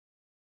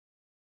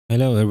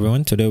Hello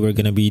everyone, today we're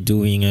gonna be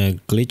doing a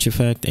glitch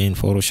effect in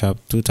Photoshop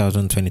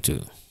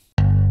 2022.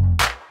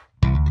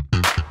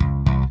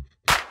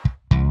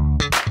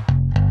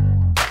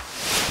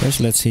 First,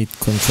 let's hit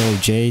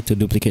Ctrl J to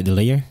duplicate the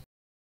layer.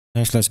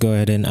 Next, let's go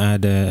ahead and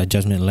add the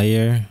adjustment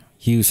layer,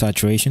 hue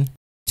saturation.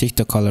 Tick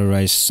the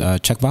colorize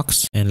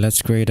checkbox, and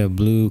let's create a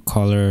blue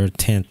color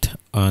tint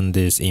on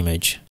this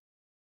image.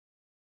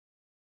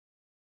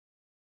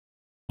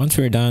 Once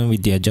we're done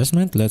with the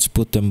adjustment, let's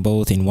put them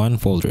both in one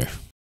folder.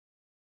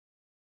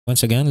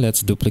 Once again,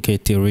 let's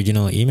duplicate the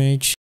original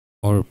image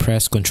or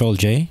press Ctrl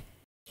J.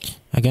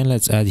 Again,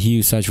 let's add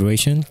hue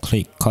saturation,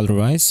 click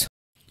colorize.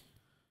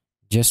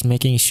 Just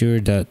making sure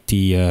that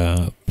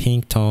the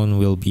pink tone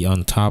will be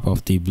on top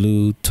of the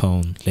blue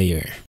tone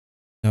layer.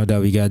 Now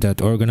that we got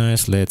that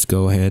organized, let's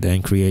go ahead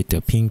and create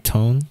the pink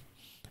tone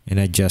and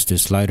adjust the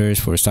sliders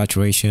for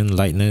saturation,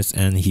 lightness,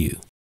 and hue.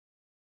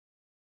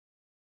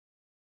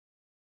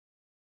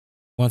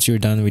 Once you're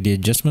done with the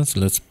adjustments,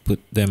 let's put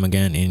them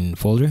again in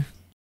folder.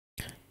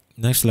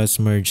 Next, let's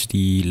merge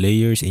the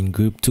layers in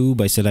group 2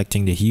 by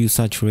selecting the hue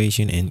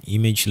saturation and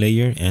image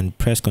layer and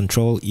press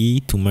Ctrl E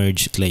to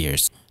merge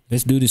layers.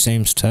 Let's do the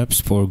same steps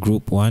for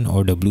group 1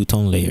 or the blue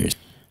tone layers.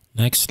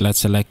 Next, let's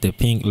select the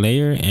pink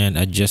layer and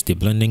adjust the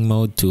blending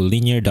mode to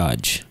linear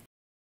dodge.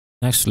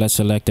 Next, let's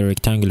select the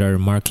rectangular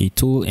marquee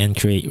tool and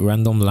create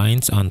random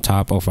lines on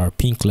top of our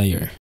pink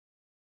layer.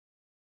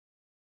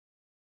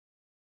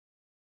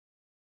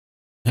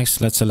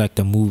 Next, let's select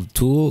the move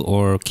tool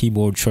or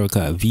keyboard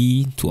shortcut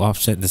V to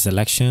offset the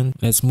selection.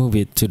 Let's move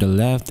it to the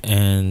left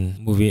and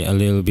move it a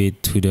little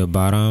bit to the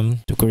bottom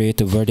to create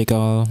a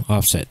vertical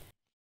offset.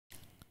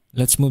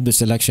 Let's move the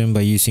selection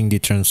by using the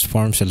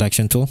transform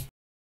selection tool.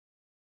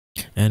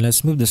 And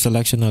let's move the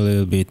selection a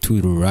little bit to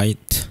the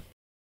right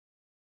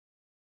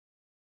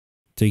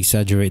to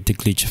exaggerate the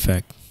glitch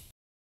effect.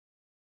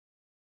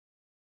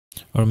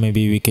 Or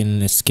maybe we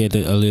can scale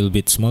it a little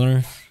bit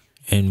smaller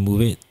and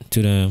move it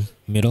to the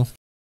middle.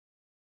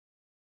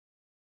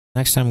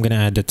 Next, I'm gonna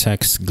add the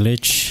text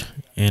glitch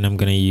and I'm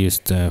gonna use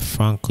the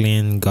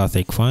Franklin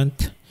Gothic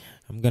font.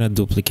 I'm gonna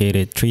duplicate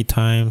it 3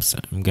 times.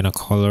 I'm gonna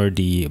color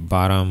the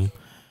bottom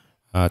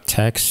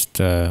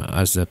text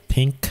as a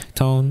pink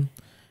tone.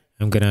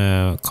 I'm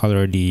gonna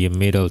color the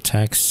middle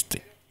text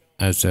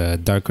as a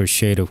darker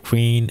shade of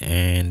green,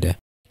 and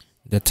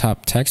the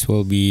top text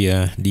will be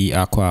the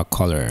aqua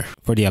color.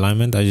 For the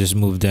alignment, I just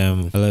moved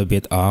them a little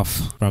bit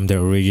off from their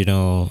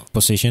original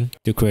position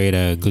to create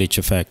a glitch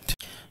effect.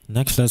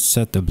 Next, let's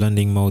set the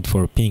blending mode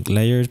for pink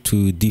layer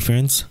to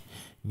difference,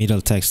 middle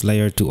text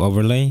layer to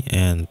overlay,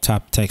 and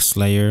top text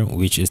layer,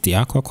 which is the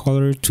aqua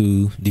color,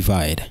 to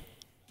divide.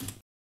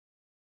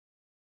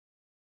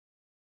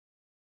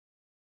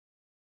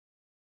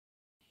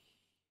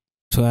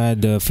 To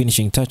add the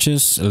finishing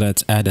touches,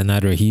 let's add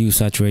another hue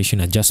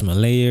saturation adjustment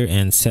layer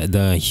and set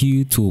the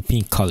hue to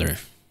pink color.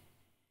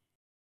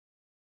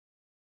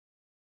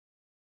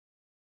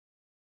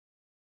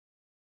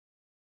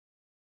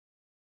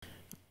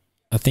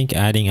 I think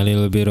adding a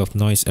little bit of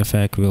noise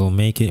effect will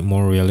make it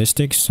more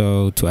realistic,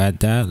 so to add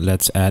that,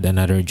 let's add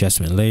another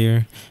adjustment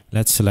layer.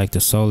 Let's select the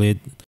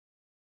solid.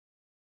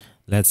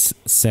 Let's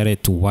set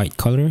it to white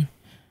color.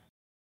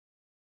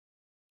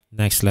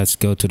 Next, let's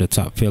go to the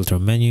top filter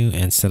menu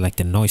and select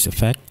the noise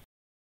effect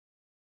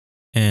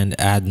and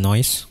add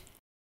noise.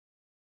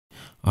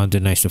 On the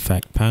noise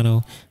effect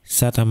panel,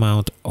 set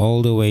amount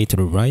all the way to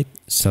the right,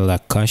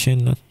 select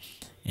caution,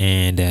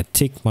 and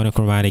tick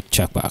monochromatic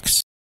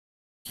checkbox.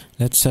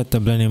 Let's set the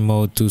blending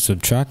mode to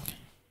subtract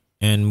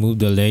and move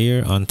the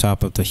layer on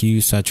top of the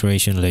hue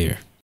saturation layer.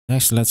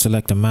 Next, let's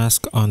select the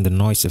mask on the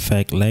noise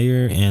effect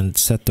layer and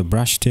set the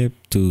brush tip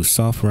to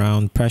soft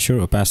round pressure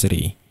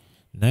opacity.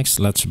 Next,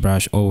 let's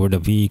brush over the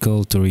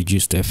vehicle to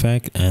reduce the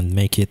effect and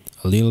make it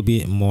a little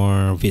bit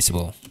more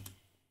visible.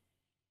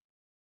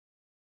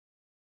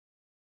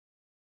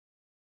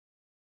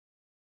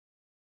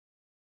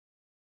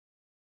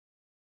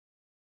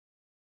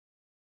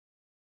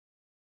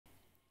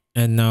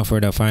 And now for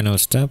the final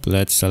step,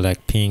 let's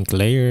select pink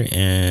layer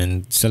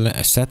and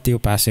set the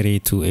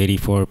opacity to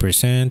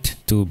 84%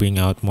 to bring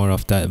out more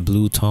of that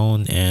blue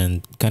tone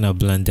and kind of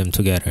blend them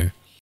together.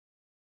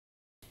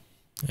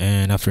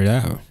 And after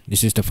that,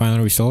 this is the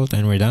final result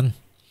and we're done.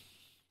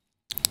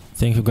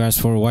 Thank you guys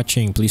for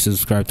watching. Please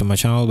subscribe to my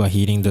channel by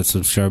hitting the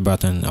subscribe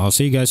button. I'll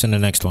see you guys in the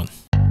next one.